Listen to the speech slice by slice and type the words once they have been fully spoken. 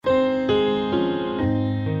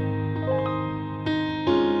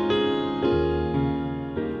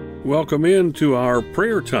Welcome into our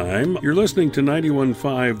prayer time. You're listening to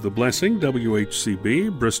 91.5 The Blessing,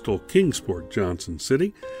 WHCB, Bristol, Kingsport, Johnson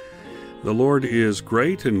City. The Lord is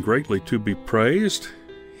great and greatly to be praised.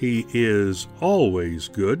 He is always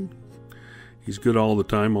good. He's good all the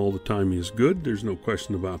time. All the time He is good. There's no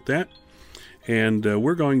question about that. And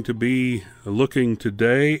we're going to be looking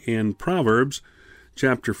today in Proverbs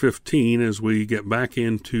chapter 15 as we get back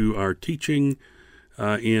into our teaching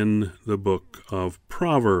in the book of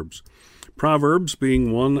Proverbs. Proverbs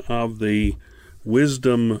being one of the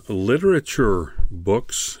wisdom literature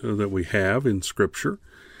books that we have in Scripture.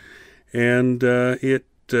 And it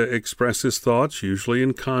expresses thoughts usually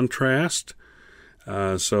in contrast.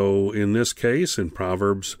 So in this case, in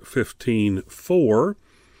Proverbs 15:4,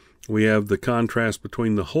 we have the contrast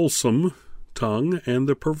between the wholesome tongue and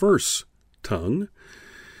the perverse tongue.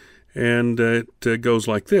 And it goes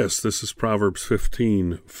like this. This is Proverbs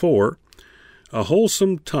 15:4. A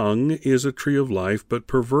wholesome tongue is a tree of life, but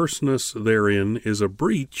perverseness therein is a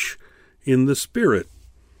breach in the spirit.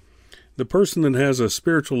 The person that has a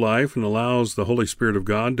spiritual life and allows the Holy Spirit of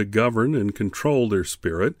God to govern and control their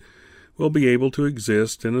spirit will be able to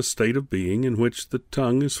exist in a state of being in which the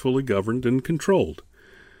tongue is fully governed and controlled.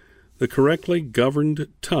 The correctly governed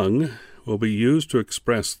tongue will be used to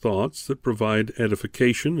express thoughts that provide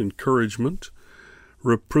edification, encouragement,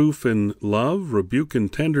 reproof in love, rebuke in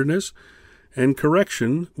tenderness, and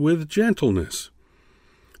correction with gentleness.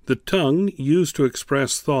 The tongue used to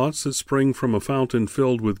express thoughts that spring from a fountain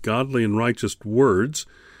filled with godly and righteous words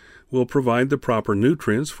will provide the proper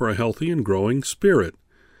nutrients for a healthy and growing spirit,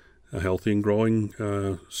 a healthy and growing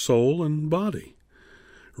soul and body.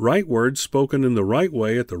 Right words spoken in the right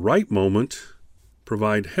way at the right moment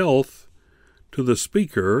provide health to the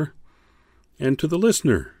speaker and to the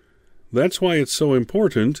listener. That's why it's so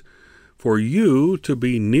important for you to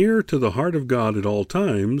be near to the heart of God at all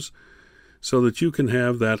times so that you can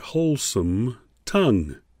have that wholesome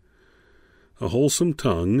tongue. A wholesome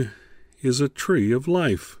tongue is a tree of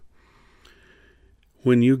life.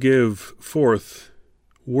 When you give forth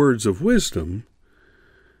words of wisdom,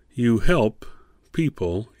 you help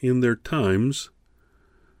people in their times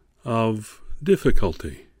of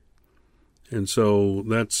difficulty. And so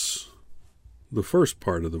that's the first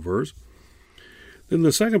part of the verse. Then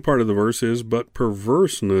the second part of the verse is, but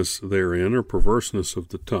perverseness therein, or perverseness of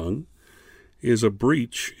the tongue, is a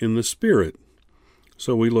breach in the spirit.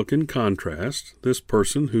 So we look in contrast. This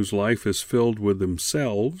person whose life is filled with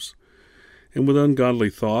themselves and with ungodly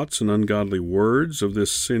thoughts and ungodly words of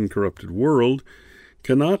this sin-corrupted world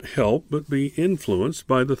cannot help but be influenced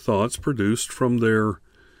by the thoughts produced from their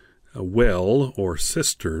well or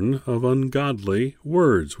cistern of ungodly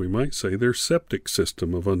words. We might say their septic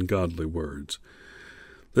system of ungodly words.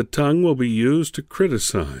 The tongue will be used to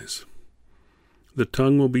criticize. The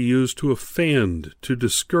tongue will be used to offend, to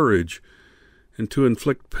discourage, and to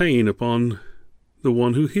inflict pain upon the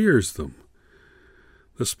one who hears them.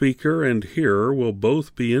 The speaker and hearer will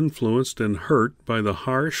both be influenced and hurt by the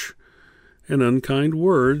harsh and unkind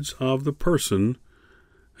words of the person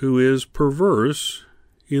who is perverse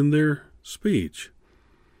in their speech.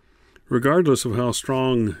 Regardless of how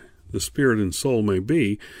strong the spirit and soul may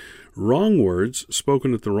be, wrong words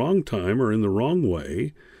spoken at the wrong time or in the wrong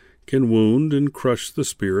way can wound and crush the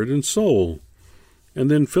spirit and soul. And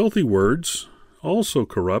then filthy words also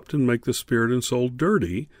corrupt and make the spirit and soul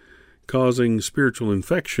dirty, causing spiritual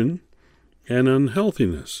infection and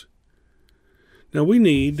unhealthiness. Now we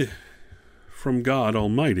need from God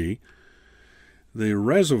Almighty the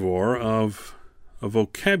reservoir of a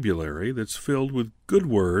vocabulary that's filled with good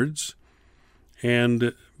words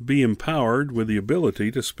and be empowered with the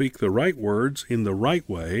ability to speak the right words in the right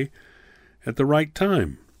way at the right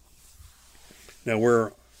time. Now,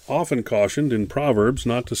 we're often cautioned in Proverbs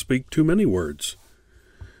not to speak too many words,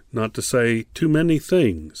 not to say too many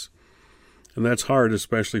things. And that's hard,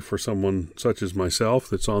 especially for someone such as myself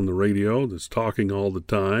that's on the radio, that's talking all the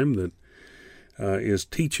time, that is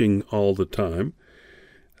teaching all the time.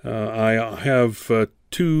 I have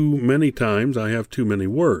too many times, I have too many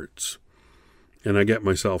words. And I get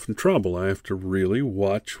myself in trouble. I have to really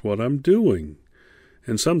watch what I'm doing.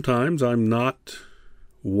 And sometimes I'm not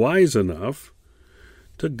wise enough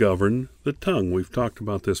to govern the tongue. We've talked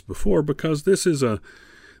about this before because this is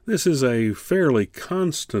a fairly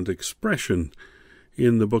constant expression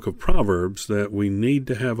in the book of Proverbs that we need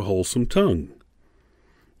to have a wholesome tongue.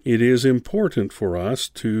 It is important for us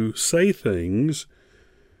to say things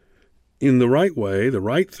in the right way, the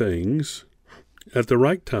right things, at the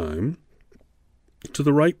right time, to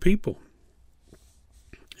the right people.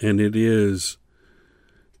 And it is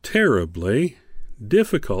terribly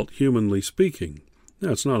difficult, humanly speaking,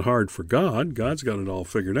 Now, it's not hard for God. God's got it all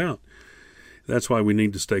figured out. That's why we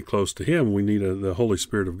need to stay close to Him. We need the Holy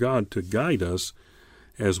Spirit of God to guide us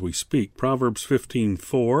as we speak. Proverbs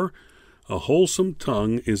 15:4, a wholesome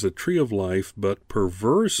tongue is a tree of life, but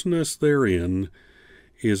perverseness therein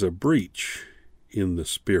is a breach in the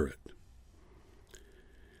spirit.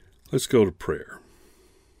 Let's go to prayer.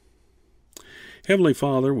 Heavenly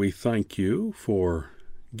Father, we thank you for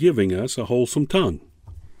giving us a wholesome tongue.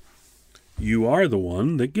 You are the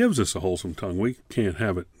one that gives us a wholesome tongue. We can't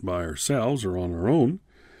have it by ourselves or on our own.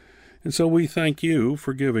 And so we thank you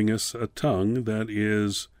for giving us a tongue that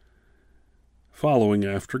is following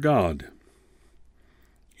after God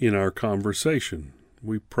in our conversation.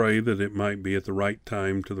 We pray that it might be at the right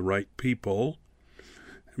time to the right people.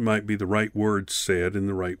 It might be the right words said in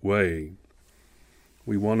the right way.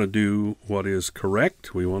 We want to do what is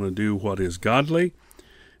correct. We want to do what is godly.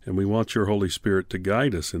 And we want your Holy Spirit to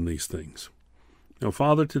guide us in these things. Now,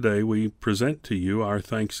 Father, today we present to you our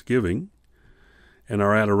thanksgiving and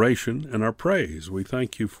our adoration and our praise. We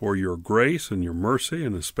thank you for your grace and your mercy,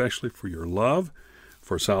 and especially for your love,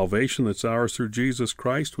 for salvation that's ours through Jesus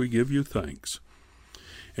Christ. We give you thanks.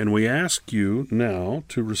 And we ask you now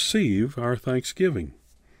to receive our thanksgiving.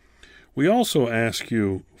 We also ask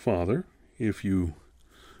you, Father, if you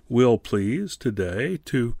will please today,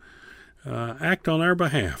 to act on our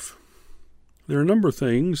behalf. There are a number of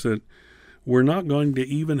things that we're not going to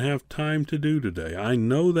even have time to do today. I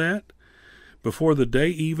know that before the day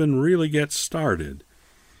even really gets started.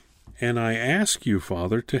 And I ask you,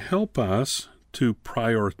 Father, to help us to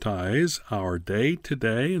prioritize our day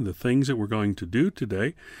today and the things that we're going to do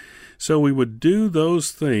today, so we would do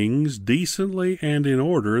those things decently and in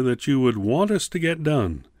order that you would want us to get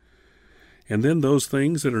done. And then those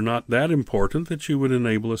things that are not that important, that you would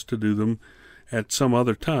enable us to do them at some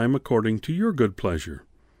other time according to your good pleasure.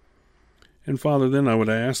 And Father, then I would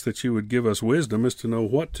ask that you would give us wisdom as to know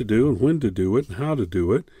what to do and when to do it and how to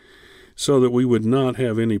do it, so that we would not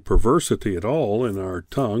have any perversity at all in our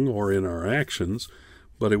tongue or in our actions,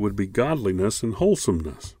 but it would be godliness and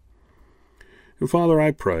wholesomeness. And Father,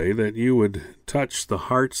 I pray that you would touch the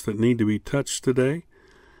hearts that need to be touched today,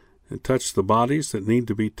 and touch the bodies that need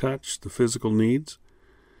to be touched, the physical needs.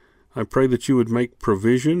 I pray that you would make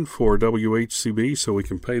provision for WHCB so we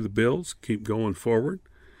can pay the bills, keep going forward.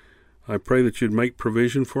 I pray that you'd make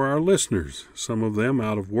provision for our listeners, some of them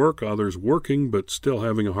out of work, others working, but still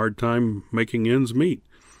having a hard time making ends meet.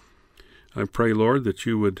 I pray, Lord, that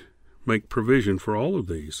you would make provision for all of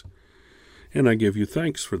these, and I give you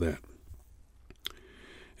thanks for that.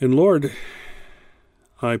 And Lord,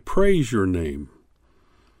 I praise your name.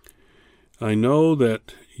 I know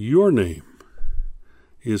that your name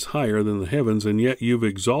is higher than the heavens, and yet you've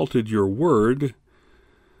exalted your word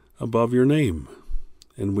above your name.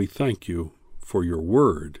 And we thank you for your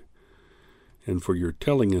word and for your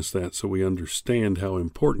telling us that, so we understand how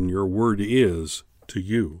important your word is to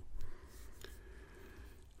you.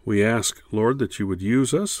 We ask, Lord, that you would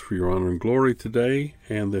use us for your honor and glory today,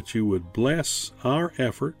 and that you would bless our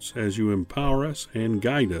efforts as you empower us and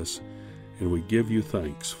guide us. And we give you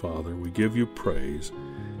thanks, Father. We give you praise.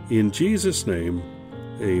 In Jesus' name,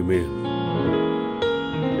 amen.